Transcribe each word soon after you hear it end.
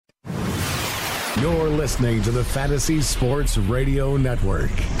You're listening to the Fantasy Sports Radio Network.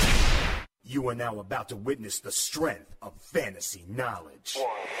 You are now about to witness the strength of fantasy knowledge.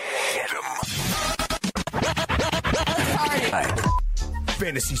 Get 'em.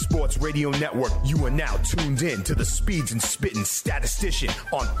 Fantasy Sports Radio Network, you are now tuned in to the Speeds and Spittin' Statistician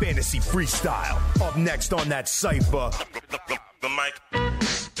on Fantasy Freestyle. Up next on that cipher, The mic.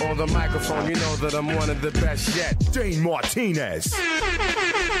 On the microphone, you know that I'm one of the best yet. Dane Martinez.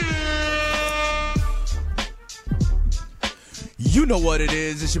 You know what it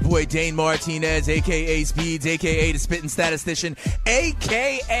is. It's your boy Dane Martinez, a.k.a. Speeds, a.k.a. the Spittin' Statistician,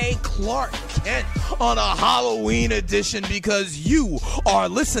 a.k.a. Clark Kent on a Halloween edition because you are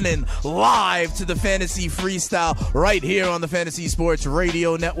listening live to the Fantasy Freestyle right here on the Fantasy Sports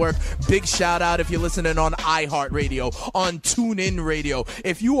Radio Network. Big shout out if you're listening on iHeartRadio, on TuneIn Radio.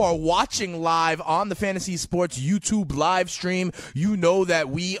 If you are watching live on the Fantasy Sports YouTube live stream, you know that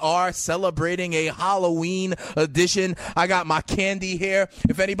we are celebrating a Halloween edition. I got my candy here.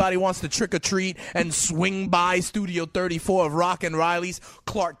 If anybody wants to trick or treat and swing by Studio 34 of Rock and Riley's,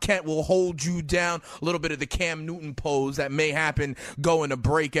 Clark Kent will hold you down. A little bit of the Cam Newton pose that may happen going to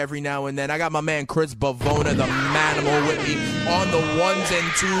break every now and then. I got my man Chris Bavona, the Manimal, with me on the ones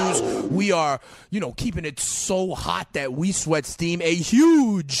and twos. We are, keeping it so hot that we sweat steam. A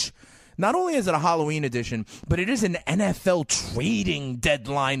huge... Not only is it a Halloween edition, but it is an NFL trading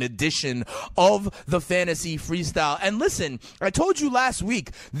deadline edition of the Fantasy Freestyle. And listen, I told you last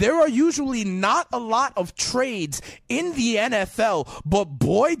week, there are usually not a lot of trades in the NFL, but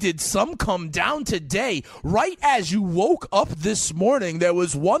boy, did some come down today. Right as you woke up this morning, there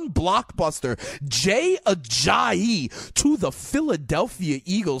was one blockbuster, Jay Ajayi to the Philadelphia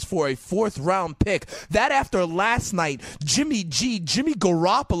Eagles for a 4th-round pick. That after last night, Jimmy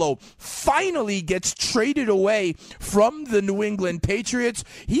Garoppolo finally gets traded away from the New England Patriots.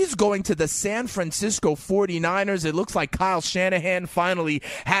 He's going to the San Francisco 49ers. It looks like Kyle Shanahan finally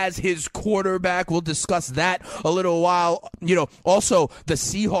has his quarterback. We'll discuss that a little while. Also the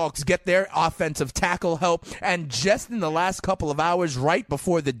Seahawks get their offensive tackle help. And just in the last couple of hours, right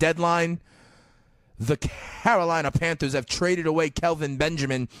before the deadline, the Carolina Panthers have traded away Kelvin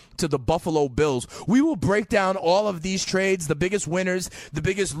Benjamin to the Buffalo Bills. We will break down all of these trades, the biggest winners, the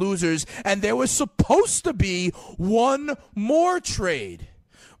biggest losers, and there was supposed to be one more trade.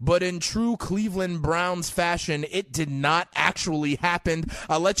 But in true Cleveland Browns fashion, it did not actually happen.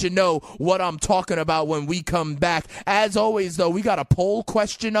 I'll let you know what I'm talking about when we come back. As always, though, we got a poll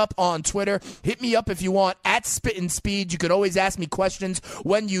question up on Twitter. Hit me up if you want, at Spittin' Speed. You can always ask me questions.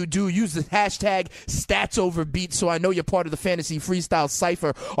 When you do, use the hashtag StatsOverBeat so I know you're part of the Fantasy Freestyle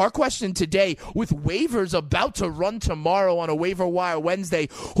Cypher. Our question today, with waivers about to run tomorrow on a Waiver Wire Wednesday,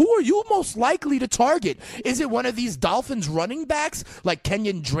 who are you most likely to target? Is it one of these Dolphins running backs like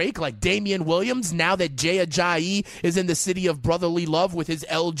Kenyon Drake, like Damian Williams, now that Jay Ajayi is in the city of brotherly love with his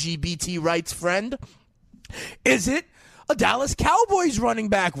LGBT rights friend? Is it a Dallas Cowboys running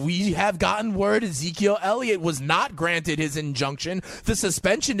back? We have gotten word Ezekiel Elliott was not granted his injunction. The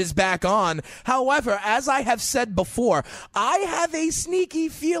suspension is back on. However, as I have said before, I have a sneaky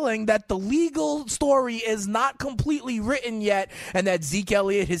feeling that the legal story is not completely written yet and that Zeke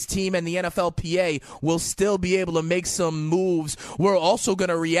Elliott, his team, and the NFLPA will still be able to make some moves. We're also going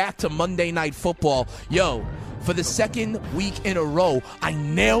to react to Monday Night Football. For the second week in a row, I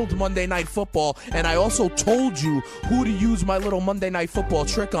nailed Monday Night Football, and I also told you who to use my little Monday Night Football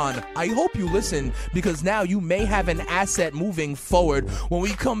trick on. I hope you listen, because now you may have an asset moving forward. When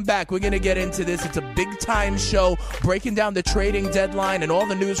we come back, we're going to get into this. It's a big-time show, breaking down the trading deadline and all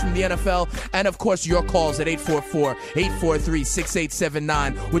the news from the NFL, and, of course, your calls at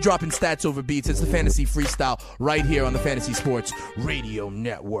 844-843-6879. We're dropping stats over beats. It's the Fantasy Freestyle right here on the Fantasy Sports Radio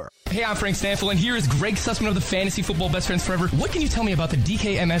Network. Hey, I'm Frank Stanfield, and here is Greg Sussman of the Fantasy Football Best Friends Forever. What can you tell me about the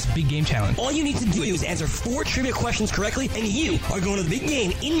DKMS Big Game Challenge? All you need to do is answer 4 trivia questions correctly, and you are going to the big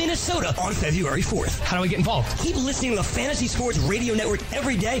game in Minnesota on February 4th. How do I get involved? Keep listening to the Fantasy Sports Radio Network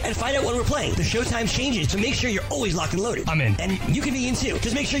every day and find out when we're playing. The showtime changes to make sure you're always locked and loaded. I'm in. And you can be in too.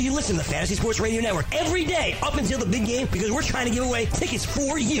 Just make sure you listen to the Fantasy Sports Radio Network every day up until the big game, because we're trying to give away tickets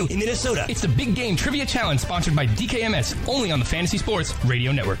for you in Minnesota. It's the Big Game Trivia Challenge sponsored by DKMS, only on the Fantasy Sports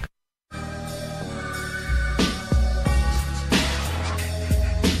Radio Network.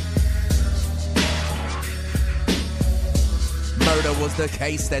 Murder was the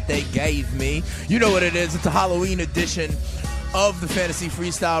case that they gave me. You know what it is. It's a Halloween edition. of the Fantasy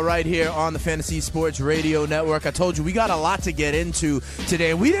Freestyle right here on the Fantasy Sports Radio Network. I told you we got a lot to get into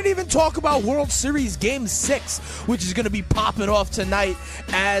today. We didn't even talk about World Series Game 6, which is going to be popping off tonight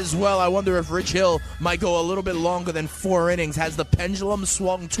as well. I wonder if Rich Hill might go a little bit longer than 4 innings. Has the pendulum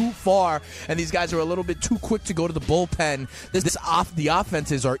swung too far, and these guys are a little bit too quick to go to the bullpen? The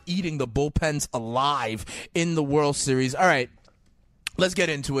offenses are eating the bullpens alive in the World Series. All right. Let's get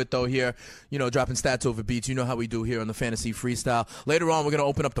into it, though, here. Dropping stats over beats. You know how we do here on the Fantasy Freestyle. Later on, we're going to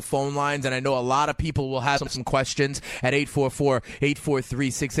open up the phone lines, and I know a lot of people will have some questions at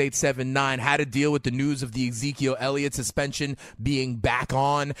 844-843-6879. How to deal with the news of the Ezekiel Elliott suspension being back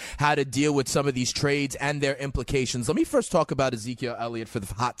on. How to deal with some of these trades and their implications. Let me first talk about Ezekiel Elliott for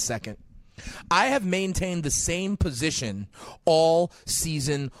the hot second. I have maintained the same position all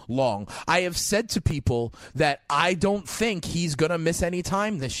season long. I have said to people that I don't think he's going to miss any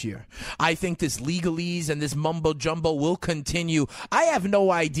time this year. I think this legalese and this mumbo-jumbo will continue. I have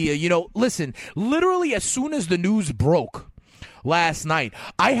no idea. Listen, literally as soon as the news broke last night,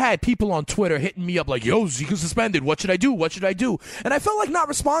 I had people on Twitter hitting me up like, yo, Zeke is suspended. What should I do? What should I do? And I felt like not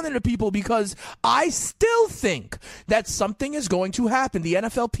responding to people because I still think that something is going to happen. The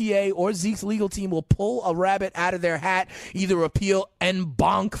NFLPA or Zeke's legal team will pull a rabbit out of their hat, either appeal en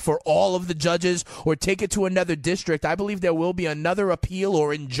banc for all of the judges or take it to another district. I believe there will be another appeal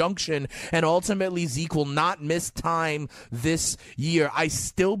or injunction, and ultimately Zeke will not miss time this year. I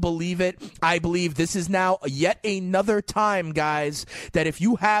still believe it. I believe this is now yet another time, guys, that if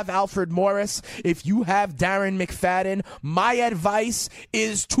you have Alfred Morris, if you have Darren McFadden, my advice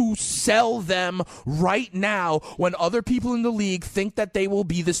is to sell them right now when other people in the league think that they will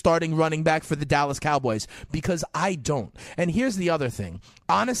be the starting running back for the Dallas Cowboys, because I don't. And here's the other thing.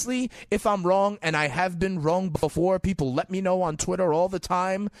 Honestly, if I'm wrong, and I have been wrong before, people let me know on Twitter all the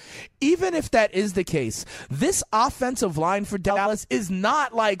time. Even if that is the case, this offensive line for Dallas is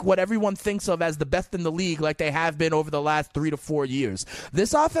not like what everyone thinks of as the best in the league like they have been over the last 3 to 4 years.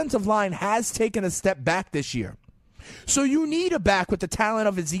 This offensive line has taken a step back this year. So you need a back with the talent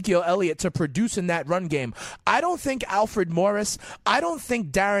of Ezekiel Elliott to produce in that run game. I don't think Alfred Morris, I don't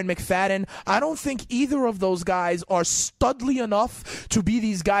think Darren McFadden, I don't think either of those guys are studly enough to be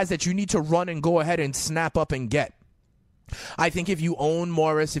these guys that you need to run and go ahead and snap up and get. I think if you own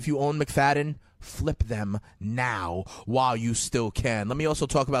Morris, if you own McFadden, flip them now while you still can. Let me also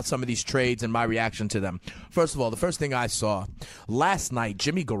talk about some of these trades and my reaction to them. First of all, the first thing I saw last night,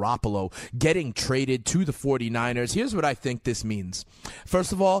 Jimmy Garoppolo getting traded to the 49ers. Here's what I think this means.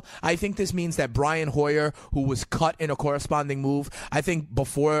 First of all, I think this means that Brian Hoyer, who was cut in a corresponding move, I think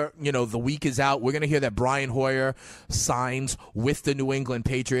before the week is out, we're going to hear that Brian Hoyer signs with the New England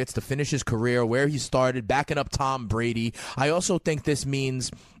Patriots to finish his career where he started, backing up Tom Brady. I also think this means,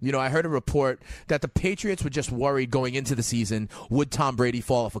 I heard a report that the Patriots were just worried going into the season, would Tom Brady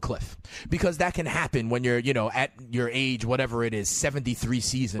fall off a cliff? Because that can happen when you're, at your age, whatever it is, 73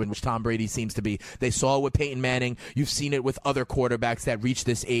 season, which Tom Brady seems to be. They saw it with Peyton Manning. You've seen it with other quarterbacks that reach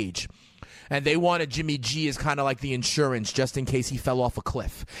this age. And they wanted Jimmy G as kind of like the insurance just in case he fell off a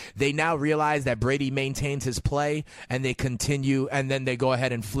cliff. They now realize that Brady maintains his play, and they continue, and then they go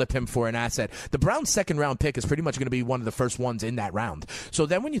ahead and flip him for an asset. The Browns' second-round pick is pretty much going to be one of the first ones in that round. So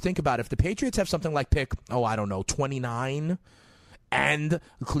then when you think about it, if the Patriots have something like pick, 29, and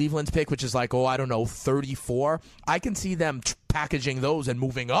Cleveland's pick, which is 34, I can see them packaging those and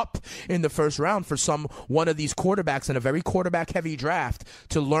moving up in the first round for one of these quarterbacks in a very quarterback-heavy draft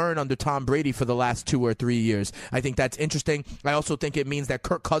to learn under Tom Brady for the last 2 or 3 years. I think that's interesting. I also think it means that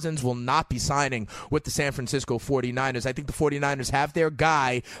Kirk Cousins will not be signing with the San Francisco 49ers. I think the 49ers have their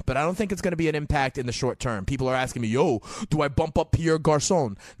guy, but I don't think it's going to be an impact in the short term. People are asking me, do I bump up Pierre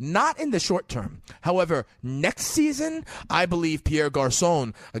Garçon? Not in the short term. However, next season, I believe Pierre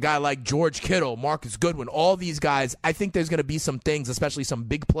Garçon, a guy like George Kittle, Marcus Goodwin, all these guys, I think there's going to be some things, especially some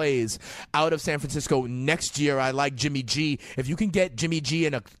big plays out of San Francisco next year. I like Jimmy G. If you can get Jimmy G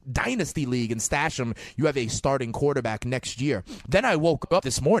in a dynasty league and stash him, you have a starting quarterback next year. Then I woke up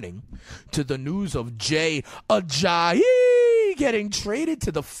this morning to the news of Jay Ajayi getting traded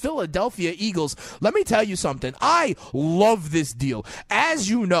to the Philadelphia Eagles. Let me tell you something. I love this deal.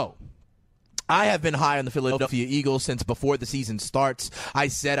 As you know, I have been high on the Philadelphia Eagles since before the season starts. I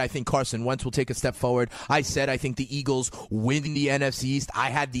said I think Carson Wentz will take a step forward. I said I think the Eagles win the NFC East.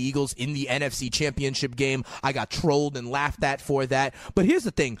 I had the Eagles in the NFC Championship game. I got trolled and laughed at for that. But here's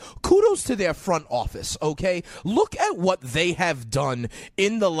the thing. Kudos to their front office, okay? Look at what they have done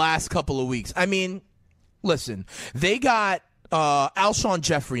in the last couple of weeks. I mean, listen, they got Alshon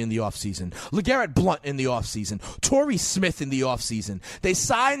Jeffrey in the offseason, LeGarrette Blount in the offseason, Torrey Smith in the offseason. They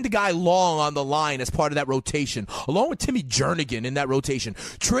signed the guy Long on the line as part of that rotation, along with Timmy Jernigan in that rotation.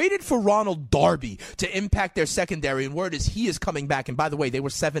 Traded for Ronald Darby to impact their secondary, and word is he is coming back. And by the way, they were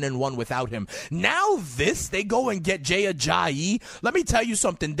 7-1 without him. Now they go and get Jay Ajayi. Let me tell you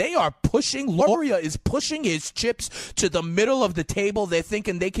something. They are pushing. Loria is pushing his chips to the middle of the table. They're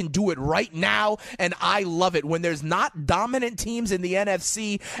thinking they can do it right now, and I love it. When there's not dominant teams in the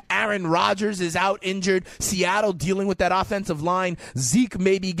NFC, Aaron Rodgers is out injured, Seattle dealing with that offensive line, Zeke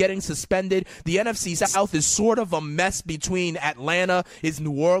maybe getting suspended. The NFC South is sort of a mess between Atlanta. Is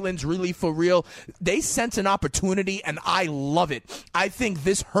New Orleans really for real? They sense an opportunity, and I love it. I think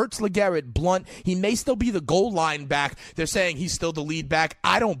this hurts LeGarrette Blount. He may still be the goal line back. They're saying he's still the lead back.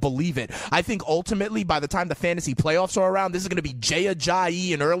 I don't believe it. I think ultimately by the time the fantasy playoffs are around, this is going to be Jay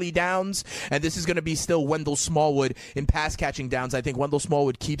Ajayi in early downs, and this is going to be still Wendell Smallwood in pass catching downs. I think Wendell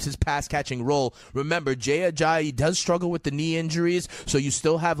Smallwood keeps his pass catching role. Remember, Jay Ajayi does struggle with the knee injuries, so you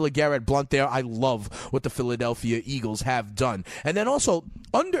still have LeGarrette Blount there. I love what the Philadelphia Eagles have done. And then also,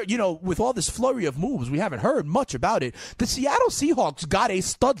 with all this flurry of moves, we haven't heard much about it. The Seattle Seahawks got a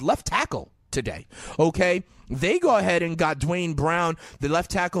stud left tackle today, okay? They go ahead and got Dwayne Brown, the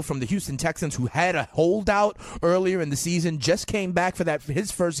left tackle from the Houston Texans, who had a holdout earlier in the season, just came back for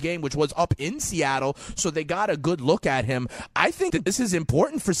his first game, which was up in Seattle, so they got a good look at him. I think that this is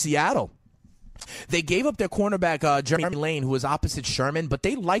important for Seattle. They gave up their cornerback, Jeremy Lane, who was opposite Sherman, but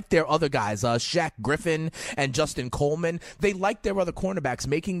they liked their other guys, Shaq Griffin and Justin Coleman. They liked their other cornerbacks,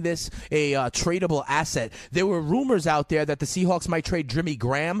 making this a tradable asset. There were rumors out there that the Seahawks might trade Jimmy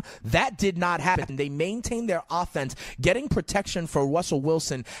Graham. That did not happen. They maintained their offense. Getting protection for Russell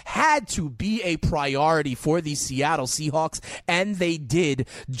Wilson had to be a priority for the Seattle Seahawks, and they did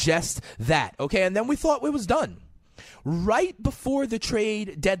just that. Okay, and then we thought it was done. Right before the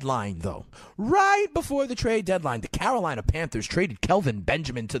trade deadline, though, the Carolina Panthers traded Kelvin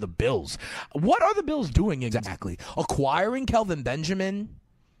Benjamin to the Bills. What are the Bills doing exactly? Acquiring Kelvin Benjamin?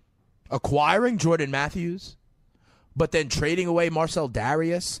 Acquiring Jordan Matthews? But then trading away Marcel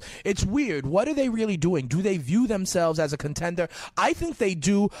Darius? It's weird. What are they really doing? Do they view themselves as a contender? I think they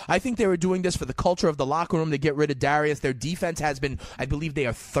do. I think they were doing this for the culture of the locker room to get rid of Darius. Their defense has been, I believe they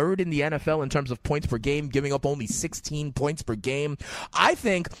are third in the NFL in terms of points per game, giving up only 16 points per game. I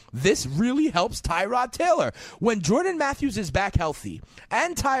think this really helps Tyrod Taylor. When Jordan Matthews is back healthy,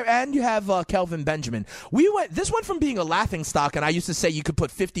 and you have Kelvin Benjamin, this went from being a laughingstock, and I used to say you could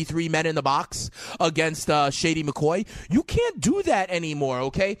put 53 men in the box against Shady McCoy. You can't do that anymore,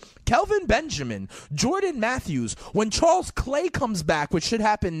 okay? Kelvin Benjamin, Jordan Matthews, when Charles Clay comes back, which should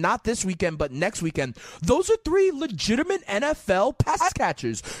happen not this weekend but next weekend, those are three legitimate NFL pass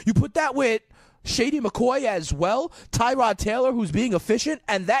catchers. You put that with Shady McCoy as well, Tyrod Taylor, who's being efficient,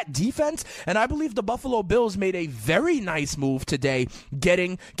 and that defense. And I believe the Buffalo Bills made a very nice move today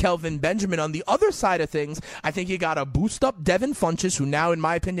getting Kelvin Benjamin. On the other side of things, I think you got to boost up Devin Funchess, who now, in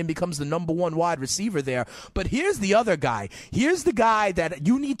my opinion, becomes the number one wide receiver there. But here's the other guy. Here's the guy that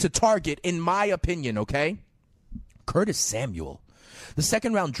you need to target, in my opinion, okay? Curtis Samuel. The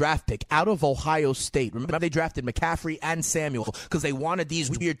second-round draft pick out of Ohio State. Remember, they drafted McCaffrey and Samuel because they wanted these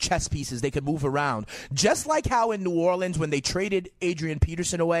weird chess pieces they could move around. Just like how in New Orleans when they traded Adrian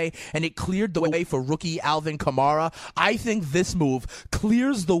Peterson away and it cleared the way for rookie Alvin Kamara, I think this move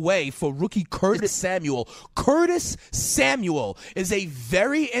clears the way for rookie Curtis Samuel. Curtis Samuel is a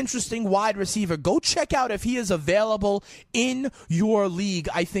very interesting wide receiver. Go check out if he is available in your league.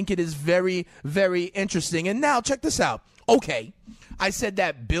 I think it is very, very interesting. And now check this out. Okay, I said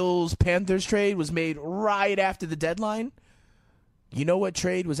that Bills-Panthers trade was made right after the deadline. You know what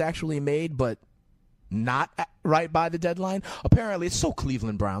trade was actually made but not right by the deadline? Apparently, it's so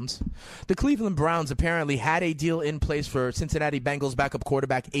Cleveland Browns. The Cleveland Browns apparently had a deal in place for Cincinnati Bengals backup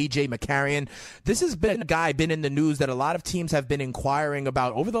quarterback A.J. McCarron. This has been a guy been in the news that a lot of teams have been inquiring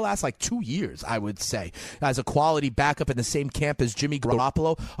about over the last 2 years, I would say, as a quality backup in the same camp as Jimmy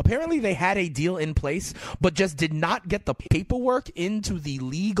Garoppolo. Apparently, they had a deal in place, but just did not get the paperwork into the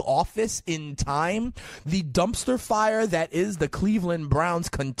league office in time. The dumpster fire that is the Cleveland Browns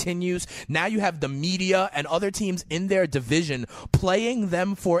continues. Now you have the media and other teams in their division playing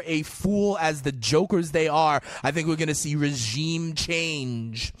them for a fool as the jokers they are. I think we're going to see regime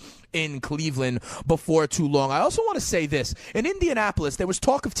change in Cleveland before too long. I also want to say this. In Indianapolis, there was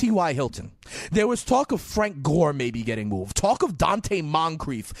talk of T.Y. Hilton. There was talk of Frank Gore maybe getting moved. Talk of Dante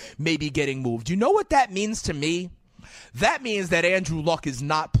Moncrief maybe getting moved. You know what that means to me? That means that Andrew Luck is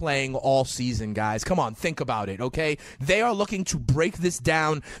not playing all season, guys. Come on, think about it, okay? They are looking to break this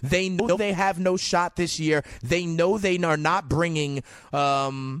down. They know they have no shot this year. They know they are not bringing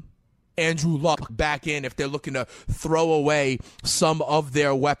Andrew Luck back in if they're looking to throw away some of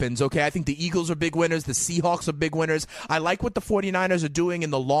their weapons, okay? I think the Eagles are big winners. The Seahawks are big winners. I like what the 49ers are doing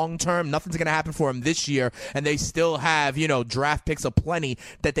in the long term. Nothing's going to happen for them this year, and they still have, draft picks aplenty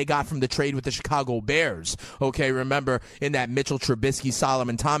that they got from the trade with the Chicago Bears, okay? Remember, in that Mitchell Trubisky,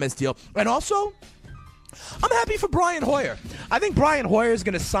 Solomon Thomas deal. And also, I'm happy for Brian Hoyer. I think Brian Hoyer is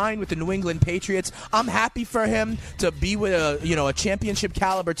going to sign with the New England Patriots. I'm happy for him to be with a championship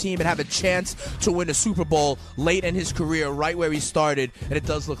caliber team and have a chance to win a Super Bowl late in his career, right where he started. And it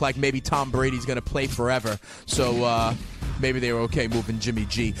does look like maybe Tom Brady's going to play forever. So maybe they were okay moving Jimmy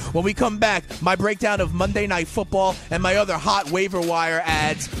G. When we come back, my breakdown of Monday Night Football and my other hot waiver wire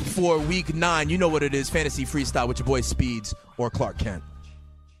ads for Week 9. You know what it is, Fantasy Freestyle with your boy Speeds or Clark Kent.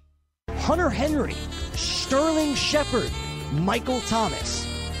 Hunter Henry, Sterling Shepard, Michael Thomas.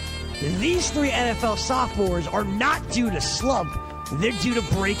 These 3 NFL sophomores are not due to slump. They're due to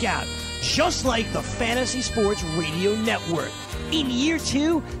break out, just like the Fantasy Sports Radio Network. In year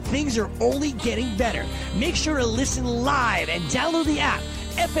 2, things are only getting better. Make sure to listen live and download the app,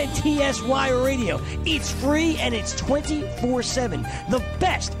 FNTSY Radio. It's free and it's 24/7. The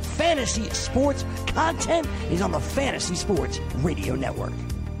best fantasy sports content is on the Fantasy Sports Radio Network.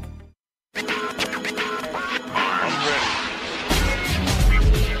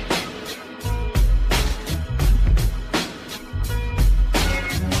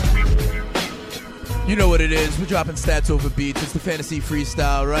 You know what it is. We're dropping stats over beats. It's the Fantasy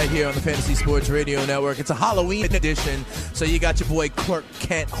Freestyle right here on the Fantasy Sports Radio Network. It's a Halloween edition, so you got your boy Clark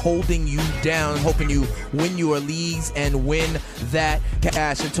Kent holding you down, hoping you win your leagues and win that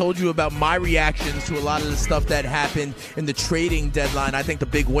cash. I told you about my reactions to a lot of the stuff that happened in the trading deadline. I think the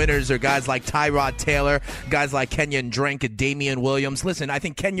big winners are guys like Tyrod Taylor, guys like Kenyon Drake and Damian Williams. Listen, I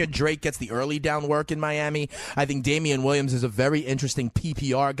think Kenyon Drake gets the early down work in Miami. I think Damian Williams is a very interesting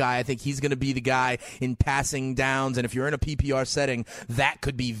PPR guy. I think he's going to be the guy in passing downs, and if you're in a PPR setting, that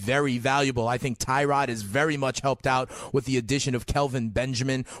could be very valuable. I think Tyrod is very much helped out with the addition of Kelvin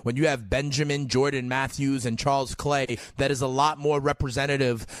Benjamin. When you have Benjamin, Jordan Matthews, and Charles Clay, that is a lot more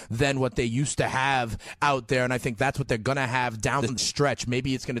representative than what they used to have out there, and I think that's what they're going to have down the stretch.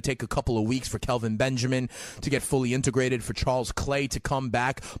 Maybe it's going to take a couple of weeks for Kelvin Benjamin to get fully integrated, for Charles Clay to come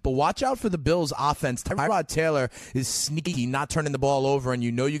back, but watch out for the Bills' offense. Tyrod Taylor is sneaky, not turning the ball over, and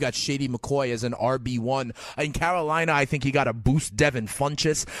you got Shady McCoy as an RB1. In Carolina, I think you got to boost Devin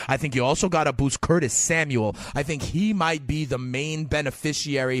Funchess. I think you also got to boost Curtis Samuel. I think he might be the main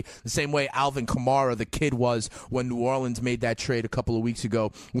beneficiary, the same way Alvin Kamara, the kid, was when New Orleans made that trade a couple of weeks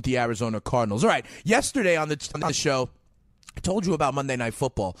ago with the Arizona Cardinals. All right, yesterday on the show, I told you about Monday Night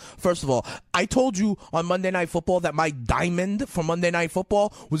Football. First of all, I told you on Monday Night Football that my diamond for Monday Night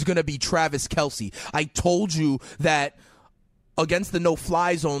Football was going to be Travis Kelce. I told you that against the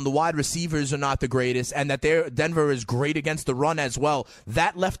no-fly zone, the wide receivers are not the greatest, and that Denver is great against the run as well.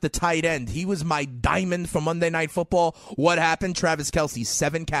 That left the tight end. He was my diamond for Monday Night Football. What happened? Travis Kelce,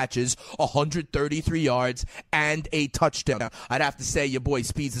 7 catches, 133 yards, and a touchdown. I'd have to say your boy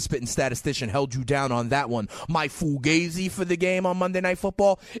Speeds, the spitting statistician, held you down on that one. My fugazi for the game on Monday Night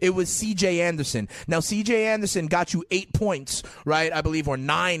Football, it was C.J. Anderson. Now, C.J. Anderson got you 8 points, right, I believe, or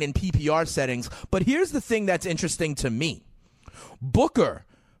 9 in PPR settings. But here's the thing that's interesting to me. Booker,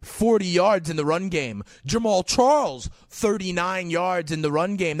 40 yards in the run game. Jamal Charles, 39 yards in the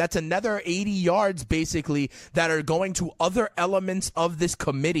run game. That's another 80 yards, basically, that are going to other elements of this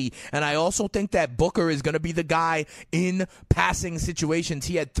committee. And I also think that Booker is going to be the guy in passing situations.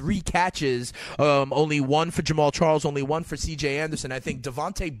 He had 3 catches, only 1 for Jamal Charles, only 1 for C.J. Anderson. I think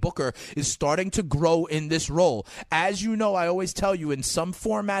Devontae Booker is starting to grow in this role. As you know, I always tell you, in some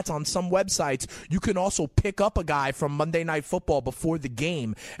formats on some websites, you can also pick up a guy from Monday Night Football before the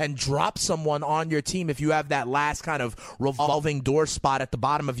game and drop someone on your team if you have that last kind of revolving door spot at the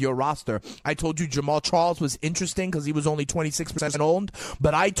bottom of your roster. I told you Jamal Charles was interesting because he was only 26% owned,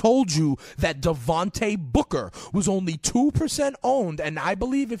 but I told you that Devontae Booker was only 2% owned, and I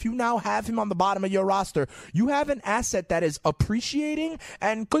believe if you now have him on the bottom of your roster, you have an asset that is appreciating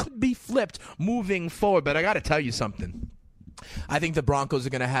and could be flipped moving forward. But I got to tell you something. I think the Broncos are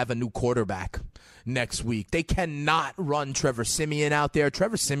going to have a new quarterback. next week. They cannot run Trevor Siemian out there.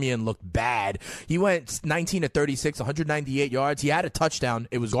 Trevor Siemian looked bad. He went 19 of 36, 198 yards. He had a touchdown.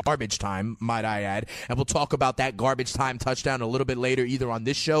 It was garbage time, might I add. And we'll talk about that garbage time touchdown a little bit later, either on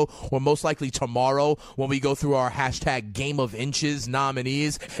this show or most likely tomorrow when we go through our hashtag Game of Inches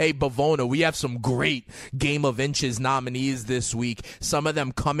nominees. Hey, Bavona, we have some great Game of Inches nominees this week. Some of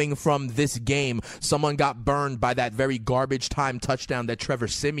them coming from this game. Someone got burned by that very garbage time touchdown that Trevor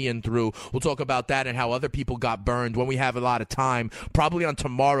Siemian threw. We'll talk about that and how other people got burned when we have a lot of time, probably on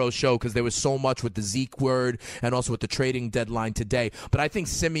tomorrow's show, because there was so much with the Zeke word and also with the trading deadline today. But I think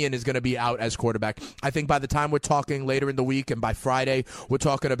Siemian is going to be out as quarterback. I think by the time we're talking later in the week and by Friday, we're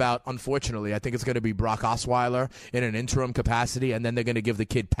talking about, unfortunately, I think it's going to be Brock Osweiler in an interim capacity, and then they're going to give the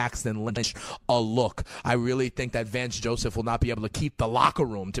kid Paxton Lynch a look. I really think that Vance Joseph will not be able to keep the locker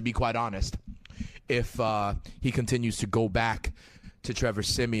room, to be quite honest, if he continues to go back to Trevor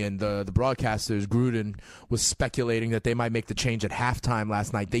Siemian. The broadcasters, Gruden, was speculating that they might make the change at halftime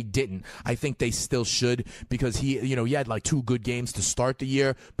last night. They didn't. I think they still should, because he had like 2 good games to start the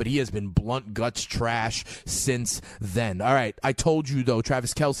year, but he has been blunt guts trash since then. All right, I told you, though,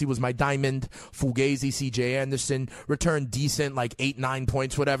 Travis Kelce was my diamond. Fugazi, C.J. Anderson returned decent, like 8-9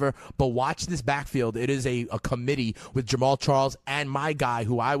 points, whatever. But watch this backfield. It is a committee with Jamal Charles and my guy,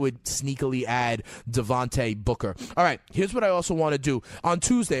 who I would sneakily add, Devontae Booker. All right, here's what I also want to do. On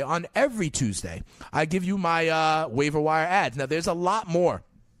Tuesday, on every Tuesday, I give you my waiver wire ads. Now, there's a lot more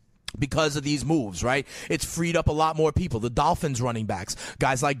because of these moves, right? It's freed up a lot more people. The Dolphins running backs,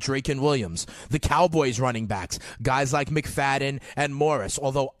 guys like Drake and Williams. The Cowboys running backs, guys like McFadden and Morris,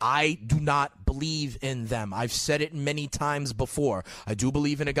 although I do not believe in them. I've said it many times before. I do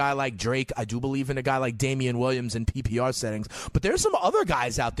believe in a guy like Drake. I do believe in a guy like Damian Williams in PPR settings. But there's some other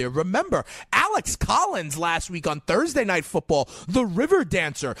guys out there. Remember, Alex Collins last week on Thursday Night Football, the River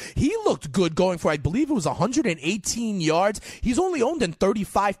Dancer. He looked good going for, I believe it was 118 yards. He's only owned in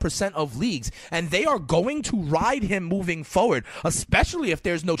 35% of leagues, and they are going to ride him moving forward, especially if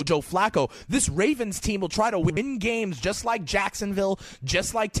there's no Joe Flacco. This Ravens team will try to win games just like Jacksonville,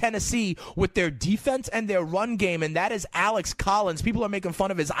 just like Tennessee, with their defense and their run game, and that is Alex Collins. People are making fun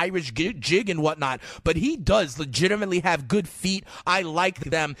of his Irish jig and whatnot, but he does legitimately have good feet. I like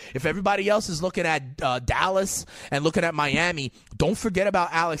them. If everybody else is looking at Dallas and looking at Miami, don't forget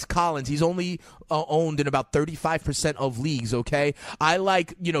about Alex Collins. He's only owned in about 35% of leagues, okay? I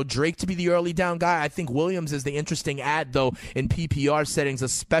like, Drake to be the early down guy. I think Williams is the interesting ad, though, in PPR settings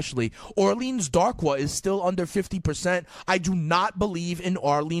especially. Orleans Darkwa is still under 50%. I do not believe in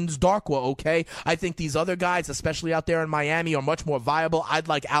Orleans Darkwa, okay? I think these other guys, especially out there in Miami, are much more viable. I'd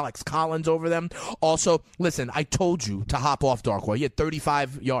like Alex Collins over them. Also, listen, I told you to hop off Darkwa. He had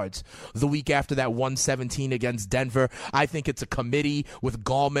 35 yards the week after that 117 against Denver. I think it's a committee with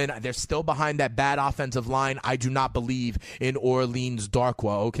Gallman. They're still behind that bad offensive line. I do not believe in Orleans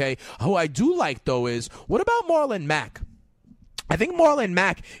Darkwa, okay? Who I do like, though, is, what about Marlon Mack? I think Marlon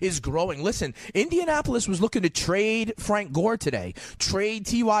Mack is growing. Listen, Indianapolis was looking to trade Frank Gore today, trade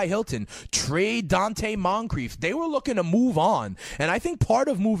T.Y. Hilton, trade Dante Moncrief. They were looking to move on. And I think part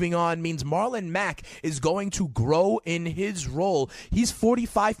of moving on means Marlon Mack is going to grow in his role. He's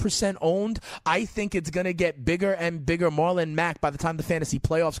 45% owned. I think it's going to get bigger and bigger. Marlon Mack, by the time the fantasy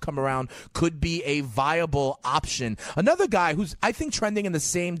playoffs come around, could be a viable option. Another guy who's, I think, trending in the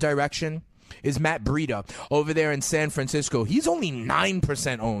same direction is Matt Breida over there in San Francisco. He's only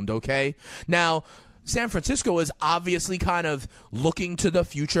 9% owned, okay? Now, San Francisco is obviously kind of looking to the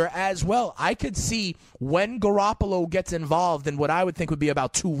future as well. I could see when Garoppolo gets involved in what I would think would be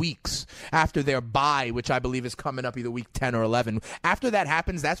about 2 weeks after their bye, which I believe is coming up either week 10 or 11. After that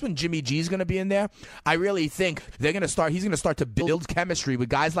happens, that's when Jimmy G is going to be in there. I really think he's going to start to build chemistry with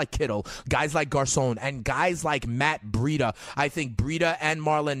guys like Kittle, guys like Garcon, and guys like Matt Breida. I think Breida and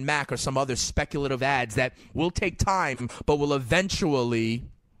Marlon Mack are some other speculative ads that will take time, but will eventually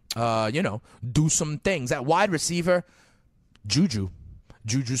do some things. At wide receiver, Juju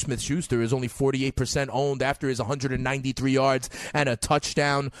Smith-Schuster is only 48% owned after his 193 yards and a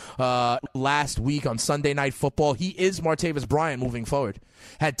touchdown last week on Sunday Night Football. He is Martavis Bryant moving forward.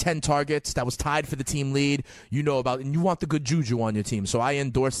 Had 10 targets. That was tied for the team lead. And you want the good Juju on your team, so I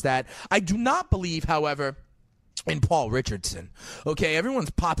endorse that. I do not believe, however, in Paul Richardson. Okay, everyone's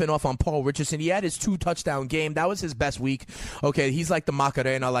popping off on Paul Richardson. He had his 2-touchdown game. That was his best week. Okay, he's like the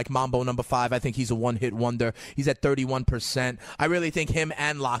Macarena, like Mambo number 5. I think he's a one-hit wonder. He's at 31%. I really think him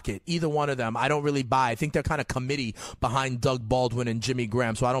and Lockett, either one of them, I don't really buy. I think they're kind of committee behind Doug Baldwin and Jimmy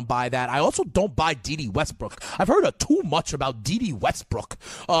Graham, so I don't buy that. I also don't buy Dede Westbrook. I've heard too much about Dede Westbrook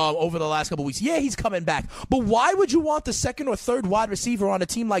over the last couple weeks. Yeah, he's coming back, but why would you want the second or third wide receiver on a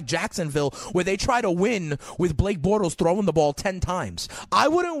team like Jacksonville where they try to win with Blake Bortles throwing the ball 10 times? I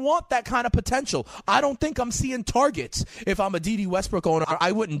wouldn't want that kind of potential. I don't think I'm seeing targets. If I'm a Dede Westbrook owner,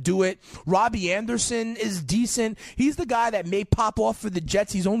 I wouldn't do it. Robbie Anderson is decent. He's the guy that may pop off for the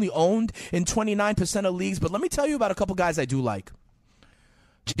Jets. He's only owned in 29% of leagues. But let me tell you about a couple guys I do like.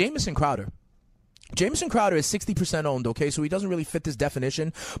 Jamison Crowder. Jamison Crowder is 60% owned, okay, so he doesn't really fit this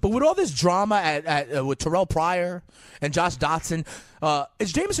definition. But with all this drama with Terrell Pryor and Josh Dotson,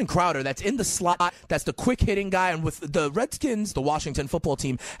 it's Jamison Crowder that's in the slot, that's the quick-hitting guy. And with the Redskins, the Washington football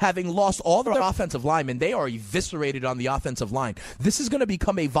team, having lost all their offensive linemen, they are eviscerated on the offensive line. This is going to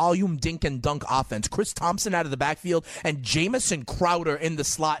become a volume dink and dunk offense. Chris Thompson out of the backfield and Jamison Crowder in the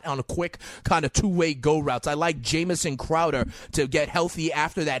slot on a quick kind of two-way go routes. I like Jamison Crowder to get healthy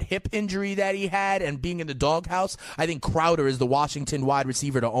after that hip injury that he had and being in the doghouse. I think Crowder is the Washington wide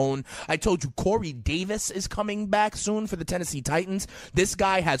receiver to own. I told you Corey Davis is coming back soon for the Tennessee Titans. This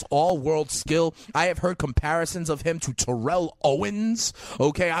guy has all-world skill. I have heard comparisons of him to Terrell Owens.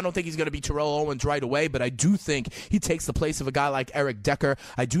 Okay, I don't think he's going to be Terrell Owens right away, but I do think he takes the place of a guy like Eric Decker.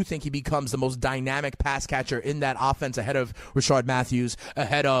 I do think he becomes the most dynamic pass catcher in that offense ahead of Rashard Matthews,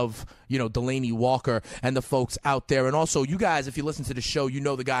 ahead of, Delaney Walker and the folks out there. And also, you guys, if you listen to the show, you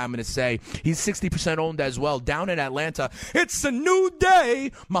know the guy I'm going to say. He's 60% owned as well. Down in Atlanta, it's a new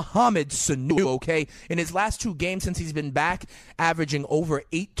day. Mohamed Sanu, okay? In his last 2 games since he's been back, averaging over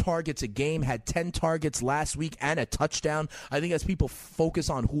 8 targets a game, had 10 targets last week and a touchdown. I think as people focus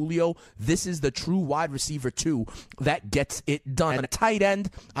on Julio, this is the true wide receiver, too, that gets it done. And a tight end,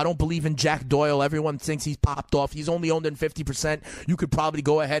 I don't believe in Jack Doyle. Everyone thinks he's popped off. He's only owned in 50%. You could probably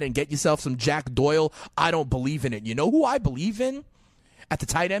go ahead and get yourself some Jack Doyle. I don't believe in it. You know who I believe in? At the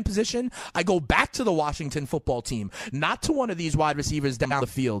tight end position, I go back to the Washington football team, not to one of these wide receivers down the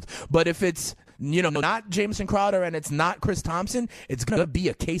field. But if it's not Jamison Crowder and it's not Chris Thompson, it's going to be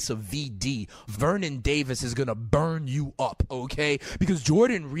a case of VD. Vernon Davis is going to burn you up, okay? Because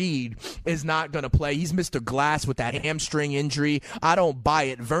Jordan Reed is not going to play. He's Mr. Glass with that hamstring injury. I don't buy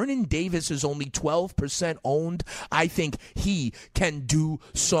it. Vernon Davis is only 12% owned. I think he can do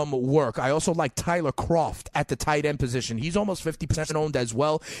some work. I also like Tyler Kroft at the tight end position. He's almost 50% owned as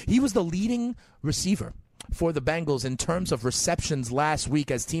well. He was the leading receiver for the Bengals in terms of receptions last week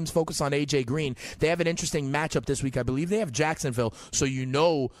as teams focus on A.J. Green. They have an interesting matchup this week. I believe they have Jacksonville, so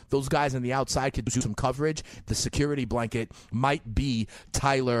those guys on the outside could do some coverage. The security blanket might be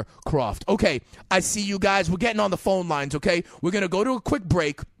Tyler Kroft. Okay, I see you guys. We're getting on the phone lines, okay? We're going to go to a quick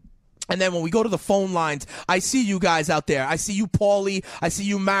break. And then when we go to the phone lines, I see you guys out there. I see you, Paulie. I see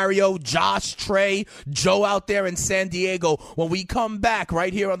you, Mario, Josh, Trey, Joe out there in San Diego. When we come back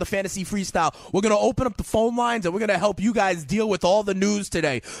right here on the Fantasy Freestyle, we're going to open up the phone lines and we're going to help you guys deal with all the news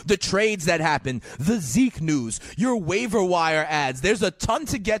today. The trades that happen, the Zeke news, your waiver wire ads. There's a ton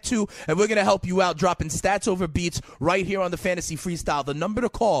to get to, and we're going to help you out dropping stats over beats right here on the Fantasy Freestyle. The number to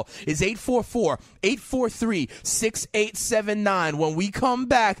call is 844-843-6879. When we come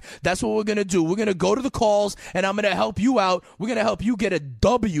back, that's what we're going to do. We're going to go to the calls, and I'm going to help you out. We're going to help you get a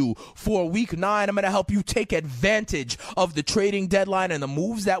W for Week 9. I'm going to help you take advantage of the trading deadline and the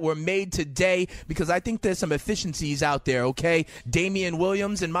moves that were made today, because I think there's some efficiencies out there, okay? Damian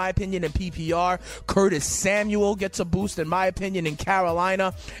Williams, in my opinion, in PPR. Curtis Samuel gets a boost, in my opinion, in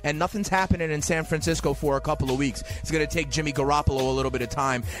Carolina. And nothing's happening in San Francisco for a couple of weeks. It's going to take Jimmy Garoppolo a little bit of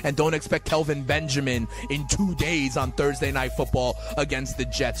time. And don't expect Kelvin Benjamin in 2 days on Thursday Night Football against the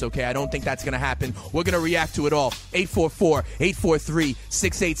Jets, okay? I don't think that's going to happen. We're going to react to it all.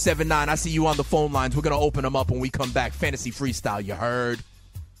 844-843-6879. I see you on the phone lines. We're going to open them up when we come back. Fantasy Freestyle, you heard?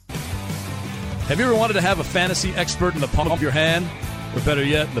 Have you ever wanted to have a fantasy expert in the palm of your hand? Or better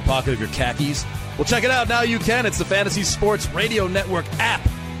yet, in the pocket of your khakis? Well, check it out. Now you can. It's the Fantasy Sports Radio Network app.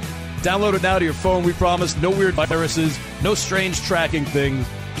 Download it now to your phone. We promise no weird viruses, no strange tracking things.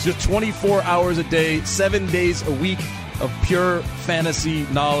 It's just 24 hours a day, 7 days a week of pure fantasy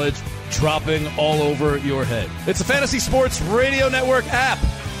knowledge dropping all over your head. It's the Fantasy Sports Radio Network app.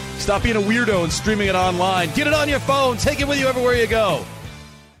 Stop being a weirdo and streaming it online. Get it on your phone. Take it with you everywhere you go.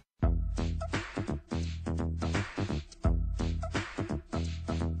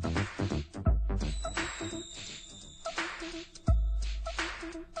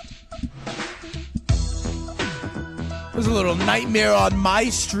 There's a little Nightmare on My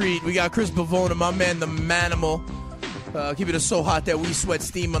Street. We got Chris Pavona, my man, the Manimal. Keeping us so hot that we sweat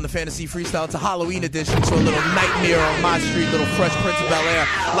steam on the Fantasy Freestyle. It's a Halloween edition, so a little Nightmare on My Street, little Fresh Prince of Bel-Air.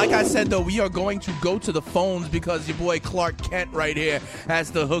 Like I said, though, we are going to go to the phones because your boy Clark Kent right here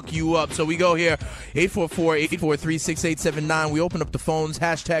has to hook you up. So we go here, 844-843-6879. We open up the phones,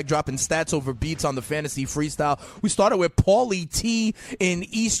 hashtag dropping stats over beats on the Fantasy Freestyle. We started with Paulie T in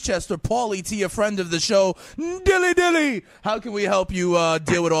Eastchester. Paulie T, a friend of the show. Dilly. How can we help you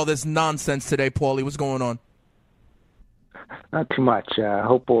deal with all this nonsense today, Paulie? What's going on? Not too much.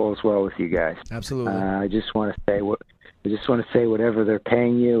 Hope all is well with you guys. Absolutely. I just want to say whatever they're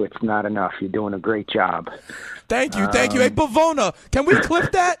paying you, it's not enough. You're doing a great job. Thank you. Hey, Pavona, can we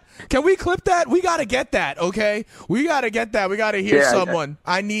clip that? We got to get that, okay? We got to get that. We got to hear someone.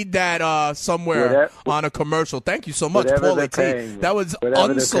 I need that somewhere on a commercial. Thank you so much, Paulie T. That was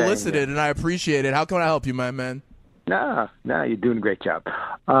unsolicited, and I appreciate it. How can I help you, my man? No, you're doing a great job.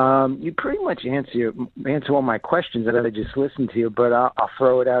 You pretty much answer all my questions that I just listened to you, but I'll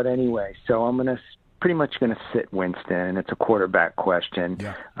throw it out anyway. So I'm pretty much going to sit Winston. It's a quarterback question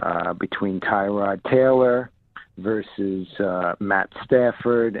between Tyrod Taylor versus Matt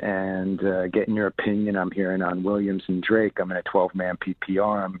Stafford, and getting your opinion. I'm hearing on Williams and Drake. I'm in a 12-man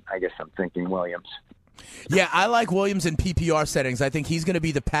PPR. I guess I'm thinking Williams. Yeah, I like Williams in PPR settings. I think he's going to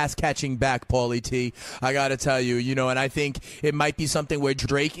be the pass-catching back, Paulie T. I got to tell you, and I think it might be something where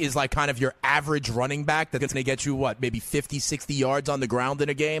Drake is like kind of your average running back that's going to get you, maybe 50, 60 yards on the ground in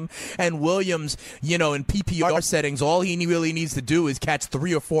a game. And Williams, in PPR settings, all he really needs to do is catch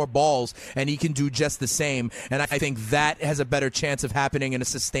 3 or 4 balls, and he can do just the same. And I think that has a better chance of happening in a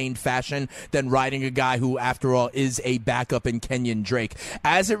sustained fashion than riding a guy who, after all, is a backup in Kenyon Drake.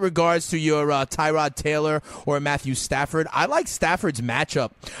 As it regards to your Tyrod Taylor or Matthew Stafford, I like Stafford's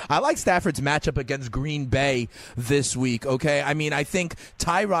matchup. Against Green Bay this week, okay? I mean, I think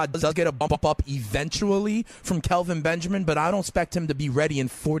Tyrod does get a bump up eventually from Kelvin Benjamin, but I don't expect him to be ready in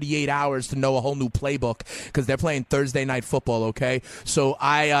 48 hours to know a whole new playbook because they're playing Thursday night football, okay? So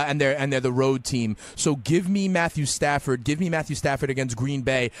and they're the road team. So give me Matthew Stafford against Green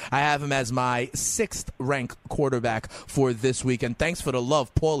Bay. I have him as my 6th ranked quarterback for this week. And thanks for the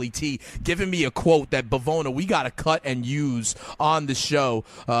love, Paulie T, giving me a quote that Bavona, we got to cut and use on the show,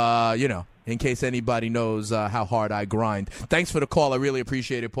 in case anybody knows how hard I grind. Thanks for the call. I really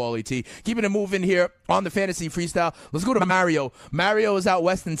appreciate it, Paulie T. Keeping it moving here on the Fantasy Freestyle. Let's go to Mario. Mario is out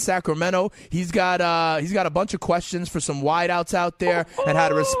west in Sacramento. He's got a bunch of questions for some wideouts out there and how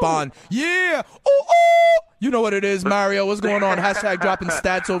to respond. Yeah! You know what it is, Mario. What's going on? Hashtag dropping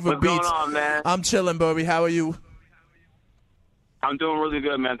stats over beats. What's going on, man? I'm chilling, Bobby. How are you? I'm doing really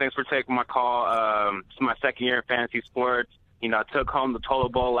good, man. Thanks for taking my call. It's my 2nd year in fantasy sports. I took home the Total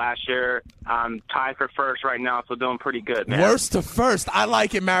Bowl last year. I'm tied for first right now, so doing pretty good, man. Worst to first. I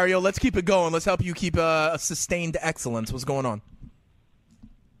like it, Mario. Let's keep it going. Let's help you keep a sustained excellence. What's going on?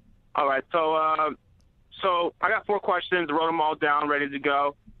 All right, so I got 4 questions. Wrote them all down, ready to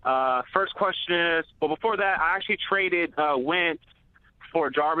go. First question is, before that, I actually traded Wentz for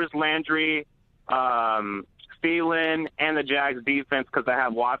Jarvis Landry, Thielen, and the Jags defense because I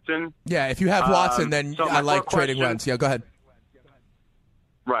have Watson. Yeah, if you have Watson, then I like trading Wentz. Yeah, go ahead.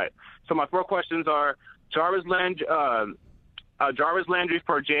 Right. So my 4 questions are Jarvis Landry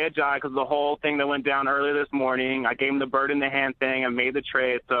for Jay Ajayi because of the whole thing that went down earlier this morning. I gave him the bird in the hand thing and made the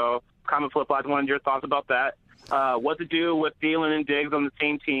trade. So kind of flip-flopped. Wanted your thoughts about that. What to do with Thielen and Diggs on the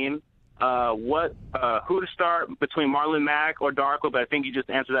same team. Who to start between Marlon Mack or Darkwa, but I think you just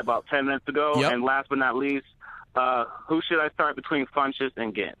answered that about 10 minutes ago. Yep. And last but not least, who should I start between Funchess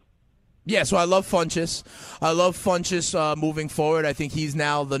and Ginn? Yeah, so I love Funchess. Moving forward. I think he's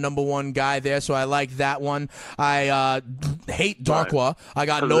now the number 1 guy there, so I like that one. I hate Darkwa. I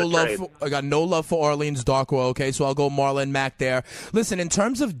got no love for Orleans Darkwa, okay, so I'll go Marlon Mack there. Listen, in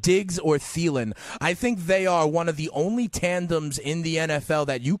terms of Diggs or Thielen, I think they are one of the only tandems in the NFL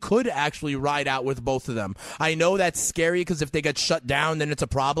that you could actually ride out with both of them. I know that's scary because if they get shut down, then it's a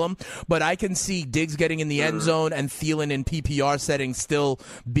problem, but I can see Diggs getting in the end zone and Thielen in PPR settings still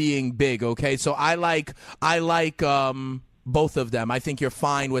being big. Okay, so I like both of them. I think you're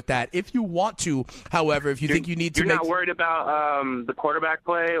fine with that. If you want to, however, if you think you need to, you're not worried about the quarterback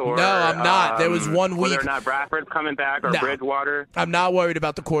play, or no, I'm not. There was 1 week whether or not Bradford's coming back or Bridgewater. I'm not worried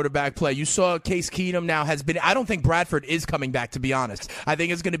about the quarterback play. You saw Case Keenum now has been. I don't think Bradford is coming back, to be honest. I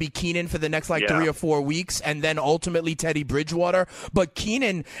think it's going to be Keenan for the next 3 or 4 weeks, and then ultimately Teddy Bridgewater. But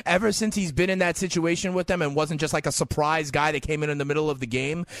Keenan, ever since he's been in that situation with them and wasn't just like a surprise guy that came in the middle of the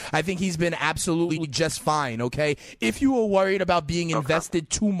game, I think he's been absolutely just fine. Okay, if you were worried about being invested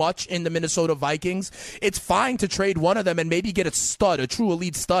too much in the Minnesota Vikings, it's fine to trade one of them and maybe get a stud, a true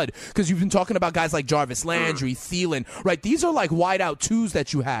elite stud, because you've been talking about guys like Jarvis Landry, Thielen, right? These are like wide out twos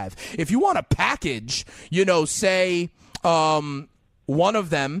that you have. If you want to package, say one of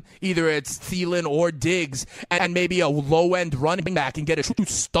them, either it's Thielen or Diggs, and maybe a low-end running back and get a true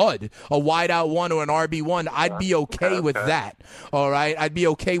stud, a wide-out one or an RB1, I'd be okay with that, all right? I'd be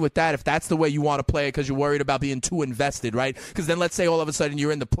okay with that if that's the way you want to play it because you're worried about being too invested, right? Because then let's say all of a sudden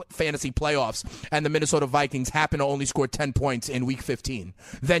you're in the fantasy playoffs and the Minnesota Vikings happen to only score 10 points in Week 15.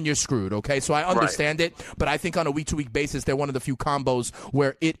 Then you're screwed, okay? So I understand it, but I think on a week-to-week basis, they're one of the few combos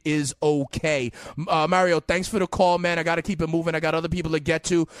where it is okay. Mario, thanks for the call, man. I got to keep it moving. I got other people to get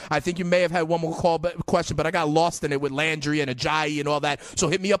to. I think you may have had one more question, but I got lost in it with Landry and Ajayi and all that. So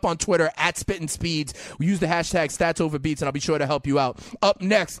hit me up on Twitter at Spittin' Speeds. We use the hashtag StatsOverBeats, and I'll be sure to help you out. Up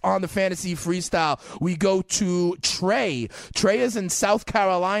next on the Fantasy Freestyle, we go to Trey. Trey is in South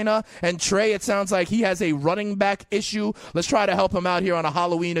Carolina, and Trey, it sounds like he has a running back issue. Let's try to help him out here on a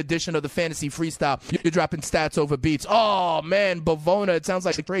Halloween edition of the Fantasy Freestyle. You're dropping Stats Over Beats. Oh, man, Bavona, it sounds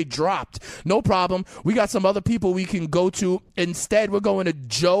like Trey dropped. No problem. We got some other people we can go to. Instead, we're going to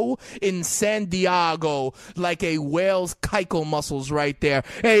Joe in San Diego, like a whale's keikel muscles right there.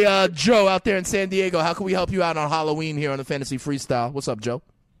 Hey, Joe out there in San Diego, how can we help you out on Halloween here on the Fantasy Freestyle? What's up, Joe?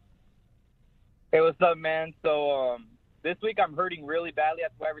 Hey, what's up, man? So this week I'm hurting really badly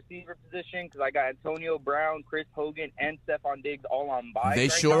at the wide receiver position because I got Antonio Brown, Chris Hogan, and Stephon Diggs all on bye. They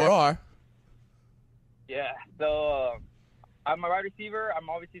sure are. Yeah, so I'm my wide receiver. I'm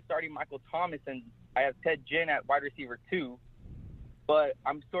obviously starting Michael Thomas, and I have Ted Ginn at wide receiver 2. But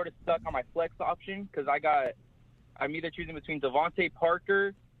I'm sort of stuck on my flex option because I'm either choosing between Devontae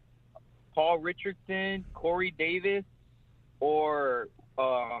Parker, Paul Richardson, Corey Davis, or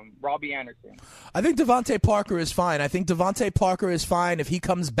Robbie Anderson. I think Devontae Parker is fine. If he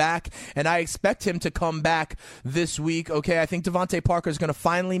comes back, and I expect him to come back this week, okay? I think Devontae Parker is going to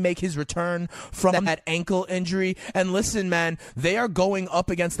finally make his return from that ankle injury. And listen, man, they are going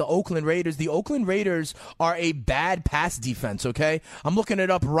up against the Oakland Raiders. The Oakland Raiders are a bad pass defense, okay? I'm looking it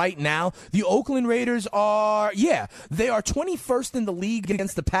up right now. The Oakland Raiders are 21st in the league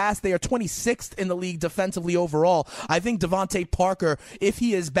against the pass. They are 26th in the league defensively overall. I think Devontae Parker, if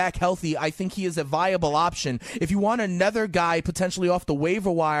he is back healthy, I think he is a viable option. If you want another guy potentially off the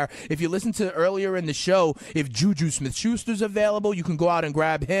waiver wire, if you listen to earlier in the show, if Juju Smith-Schuster's available, you can go out and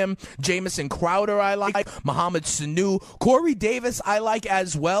grab him. Jamison Crowder I like. Mohamed Sanu. Corey Davis I like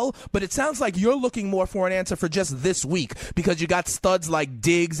as well, but it sounds like you're looking more for an answer for just this week because you got studs like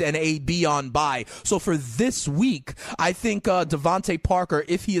Diggs and AB on bye. So for this week, I think Devontae Parker,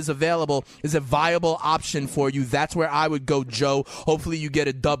 if he is available, is a viable option for you. That's where I would go, Joe. Hopefully you get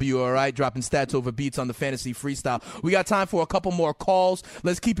a W, all right? Dropping Stats Over Beats on the Fantasy Freestyle. We got time for a couple more calls.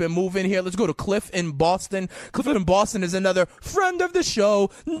 Let's keep it moving here. Let's go to Cliff in Boston. Cliff in Boston is another friend of the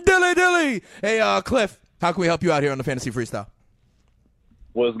show, Dilly. Hey, Cliff, how can we help you out here on the Fantasy Freestyle?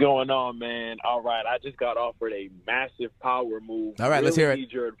 What's going on, man? All right, I just got offered a massive power move. All right, let's hear it.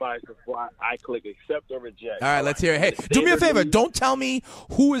 Need your advice before I click accept or reject. All right, let's hear it. Hey, do me a favor. Don't tell me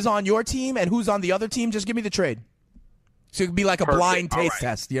who is on your team and who's on the other team. Just give me the trade. So it could be like a blind taste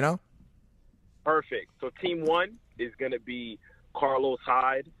test, you know? Perfect. So team 1 is going to be Carlos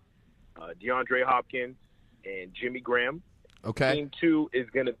Hyde, DeAndre Hopkins, and Jimmy Graham. Okay. Team 2 is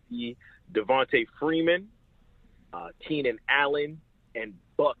going to be Devontae Freeman, Keenan Allen, and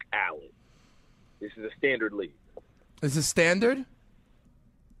Buck Allen. This is a standard league. Is it standard?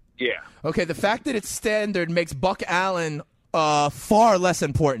 Yeah. Okay, the fact that it's standard makes Buck Allen far less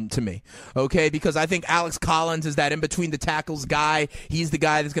important to me, okay? Because I think Alex Collins is that in-between the tackles guy. He's the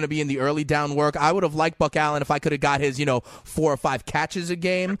guy that's going to be in the early down work. I would have liked Buck Allen if I could have got his, 4 or 5 catches a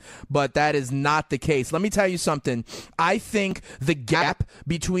game, but that is not the case. Let me tell you something. I think the gap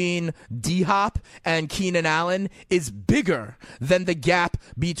between D-Hop and Keenan Allen is bigger than the gap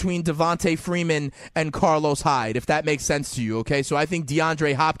between Devontae Freeman and Carlos Hyde, if that makes sense to you, okay? So I think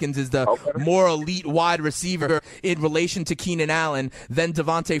DeAndre Hopkins is the more elite wide receiver in relation to Keenan Allen than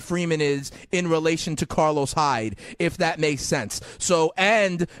Devontae Freeman is in relation to Carlos Hyde, if that makes sense. So,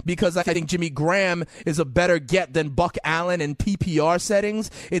 and because I think Jimmy Graham is a better get than Buck Allen in PPR settings,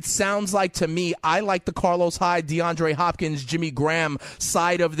 it sounds like to me I like the Carlos Hyde, DeAndre Hopkins, Jimmy Graham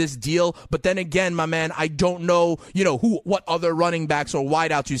side of this deal. But then again, my man, I don't know, what other running backs or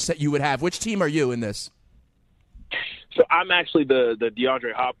wideouts you would have. Which team are you in this? So I'm actually the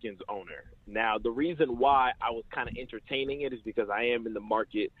DeAndre Hopkins owner. Now, the reason why I was kind of entertaining it is because I am in the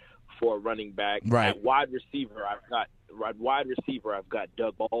market for a running back. Right. At wide receiver, I've got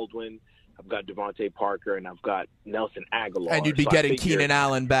Doug Baldwin. I've got Devontae Parker, and I've got Nelson Aguilar. And you'd be getting Keenan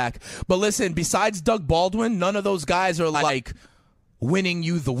Allen back. But listen, besides Doug Baldwin, none of those guys are like winning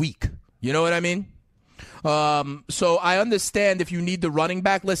you the week. You know what I mean? So I understand if you need the running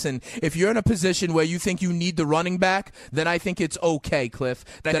back. Listen, if you're in a position where you think you need the running back, then I think it's okay, Cliff.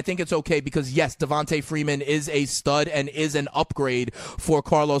 I think it's okay because, yes, Devontae Freeman is a stud and is an upgrade for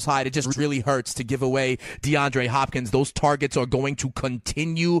Carlos Hyde. It just really hurts to give away DeAndre Hopkins. Those targets are going to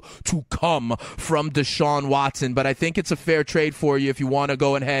continue to come from Deshaun Watson, but I think it's a fair trade for you if you want to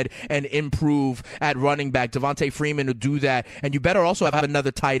go ahead and improve at running back. Devontae Freeman will do that, and you better also have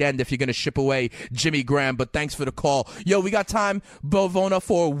another tight end if you're going to ship away Jimmy Graham. But thanks for the call. Yo, we got time, Bovona,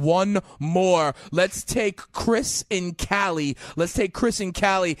 for one more. Let's take Chris in Cali. Hey,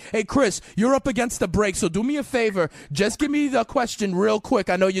 Chris, you're up against the break, so do me a favor. Just give me the question real quick.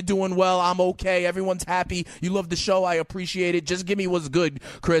 I know you're doing well. I'm okay. Everyone's happy. You love the show. I appreciate it. Just give me what's good,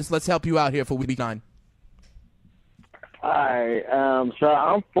 Chris. Let's help you out here for week 9. All right, so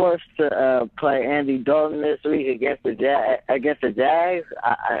I'm forced to play Andy Dalton this week against the Jags,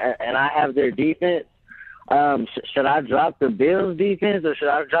 and I have their defense. Should I drop the Bills defense, or should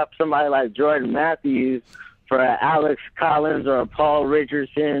I drop somebody like Jordan Matthews for Alex Collins or Paul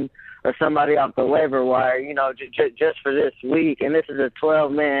Richardson or somebody off the waiver wire, just for this week? And this is a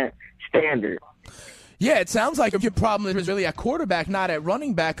 12-man standard. Yeah, it sounds like your problem is really at quarterback, not at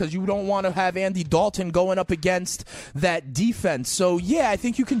running back, because you don't want to have Andy Dalton going up against that defense. So, yeah, I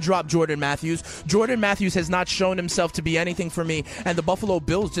think you can drop Jordan Matthews. Jordan Matthews has not shown himself to be anything for me, and the Buffalo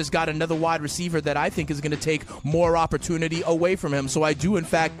Bills just got another wide receiver that I think is going to take more opportunity away from him. So I do, in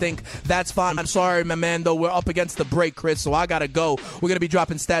fact, think that's fine. I'm sorry, my man, though. We're up against the break, Chris, so I got to go. We're going to be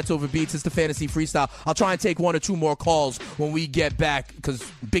dropping stats over beats. It's the Fantasy Freestyle. I'll try and take 1 or 2 more calls when we get back, because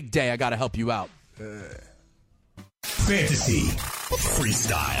big day, I got to help you out. Fantasy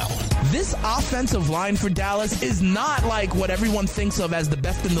Freestyle. This offensive line for Dallas is not like what everyone thinks of as the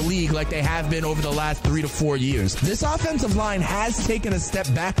best in the league like they have been over the last 3 to 4 years. This offensive line has taken a step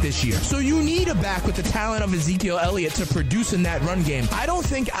back this year. So you need a back with the talent of Ezekiel Elliott to produce in that run game. I don't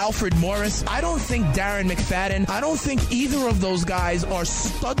think Alfred Morris, I don't think Darren McFadden, I don't think either of those guys are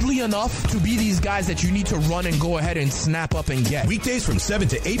studly enough to be these guys that you need to run and go ahead and snap up and get. Weekdays from 7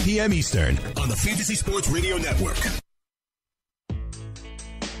 to 8 p.m. Eastern on the Fantasy Sports Radio Network.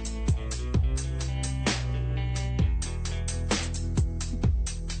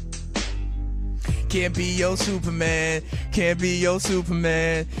 Can't be your Superman, can't be your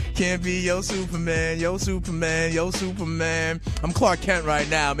Superman, can't be your Superman, yo Superman, yo Superman. I'm Clark Kent right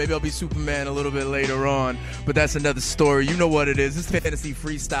now. Maybe I'll be Superman a little bit later on, but that's another story. You know what it is. It's Fantasy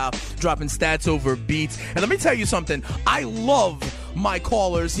Freestyle, dropping stats over beats. And let me tell you something. I love my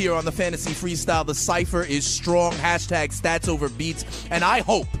callers here on the Fantasy Freestyle. The cipher is strong. Hashtag stats over beats. And I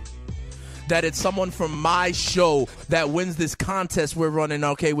hope that it's someone from my show that wins this contest we're running,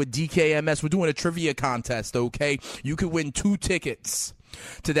 okay, with DKMS. We're doing a trivia contest, okay? You could win 2 tickets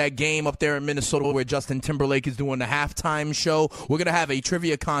to that game up there in Minnesota where Justin Timberlake is doing the halftime show. We're going to have a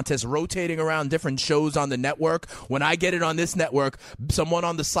trivia contest rotating around different shows on the network. When I get it on this network, someone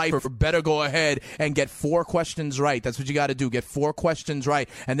on the cipher better go ahead and get 4 questions right. That's what you got to do. Get 4 questions right.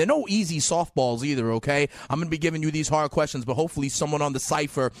 And they're no easy softballs either, okay? I'm going to be giving you these hard questions, but hopefully someone on the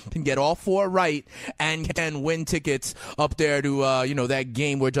cipher can get all 4 right and can win tickets up there to, that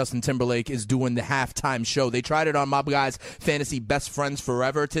game where Justin Timberlake is doing the halftime show. They tried it on my guys' Fantasy Best Friends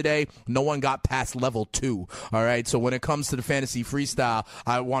Forever today. No one got past level 2. All right. So when it comes to the Fantasy Freestyle,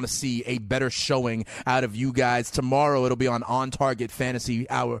 I want to see a better showing out of you guys. Tomorrow it'll be on Target Fantasy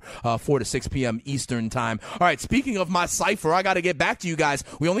Hour, 4 to 6 p.m. Eastern time. All right. Speaking of my cipher, I got to get back to you guys.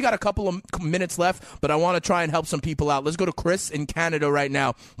 We only got a couple of minutes left, but I want to try and help some people out. Let's go to Chris in Canada right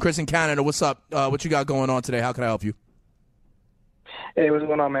now. Chris in Canada, what's up? What you got going on today? How can I help you? Hey, what's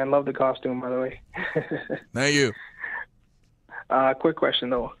going on, man? Love the costume, by the way. Thank you. Quick question,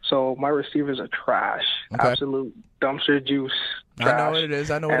 though. So my receivers are trash. Okay. Absolute dumpster juice trash. I know what it is.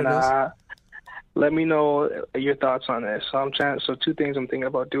 What it is. Let me know your thoughts on this. So 2 things I'm thinking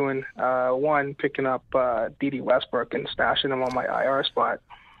about doing. 1, picking up D.D. Westbrook and stashing him on my IR spot.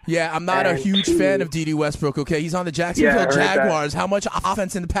 Yeah, I'm not a huge fan of D.D. Westbrook, okay? He's on the Jacksonville Jaguars. How much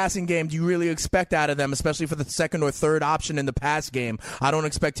offense in the passing game do you really expect out of them, especially for the 2nd or 3rd option in the pass game? I don't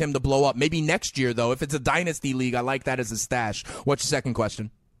expect him to blow up. Maybe next year, though. If it's a dynasty league, I like that as a stash. What's your second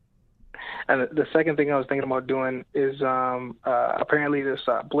question? And the second thing I was thinking about doing is apparently this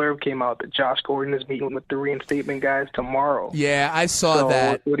blurb came out that Josh Gordon is meeting with the reinstatement guys tomorrow. Yeah, I saw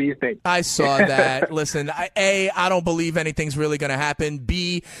that. What do you think? I saw that. Listen, I don't believe anything's really going to happen.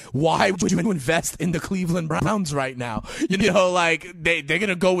 B, why would you invest in the Cleveland Browns right now? You know, like they're going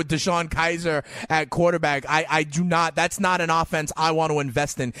to go with Deshaun Kaiser at quarterback. I do not. That's not an offense I want to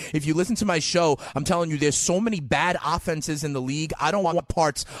invest in. If you listen to my show, I'm telling you, there's so many bad offenses in the league. I don't want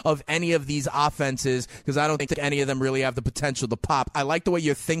parts of any of these offenses because I don't think that any of them really have the potential to pop. I like the way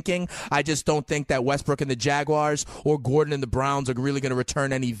you're thinking. I just don't think that Westbrook and the Jaguars or Gordon and the Browns are really going to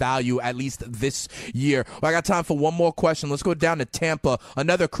return any value, at least this year. Well, I got time for one more question. Let's go down to Tampa.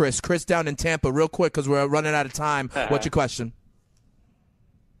 Another Chris down in Tampa real quick because we're running out of time. What's your question?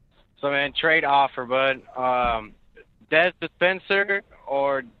 So, man, trade offer, bud. Dez Spencer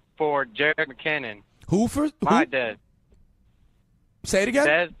or for Jerick McKinnon? Who for? My Dez. Say it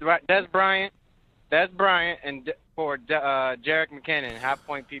again? Dez Bryant and for Jerick McKinnon,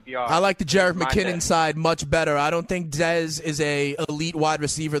 half-point PPR. I like the Jerick McKinnon side much better. I don't think Dez is a elite wide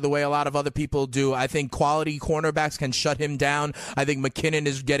receiver the way a lot of other people do. I think quality cornerbacks can shut him down. I think McKinnon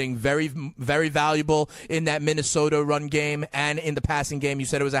is getting very, very valuable in that Minnesota run game and in the passing game. You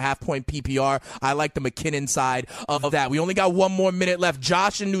said it was a half-point PPR. I like the McKinnon side of that. We only got 1 more minute left.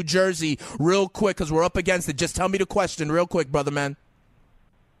 Josh in New Jersey, real quick, because we're up against it. Just tell me the question real quick, brother man.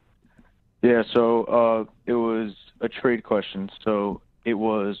 Yeah, so it was a trade question. So it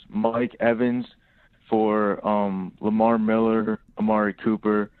was Mike Evans for Lamar Miller, Amari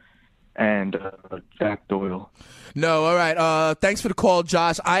Cooper, and Jack Doyle. No, all right. Thanks for the call,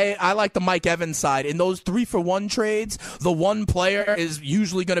 Josh. I like the Mike Evans side. In those 3-for-1 trades, the one player is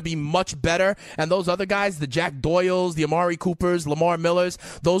usually going to be much better. And those other guys, the Jack Doyles, the Amari Coopers, Lamar Millers,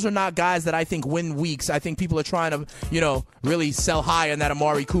 those are not guys that I think win weeks. I think people are trying to, really sell high on that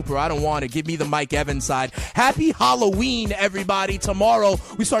Amari Cooper. I don't want it. Give me the Mike Evans side. Happy Halloween, everybody. Tomorrow,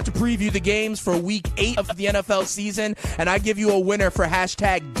 we start to preview the games for Week 8 of the NFL season. And I give you a winner for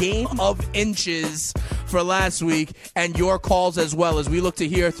hashtag Game of Inches for last week. And your calls as well as we look to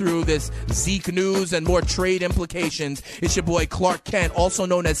hear through this Zeke news and more trade implications. It's your boy Clark Kent, also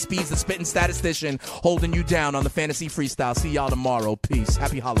known as Speeds, the Spittin' Statistician, holding you down on the Fantasy Freestyle. See y'all tomorrow. Peace.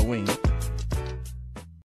 Happy Halloween.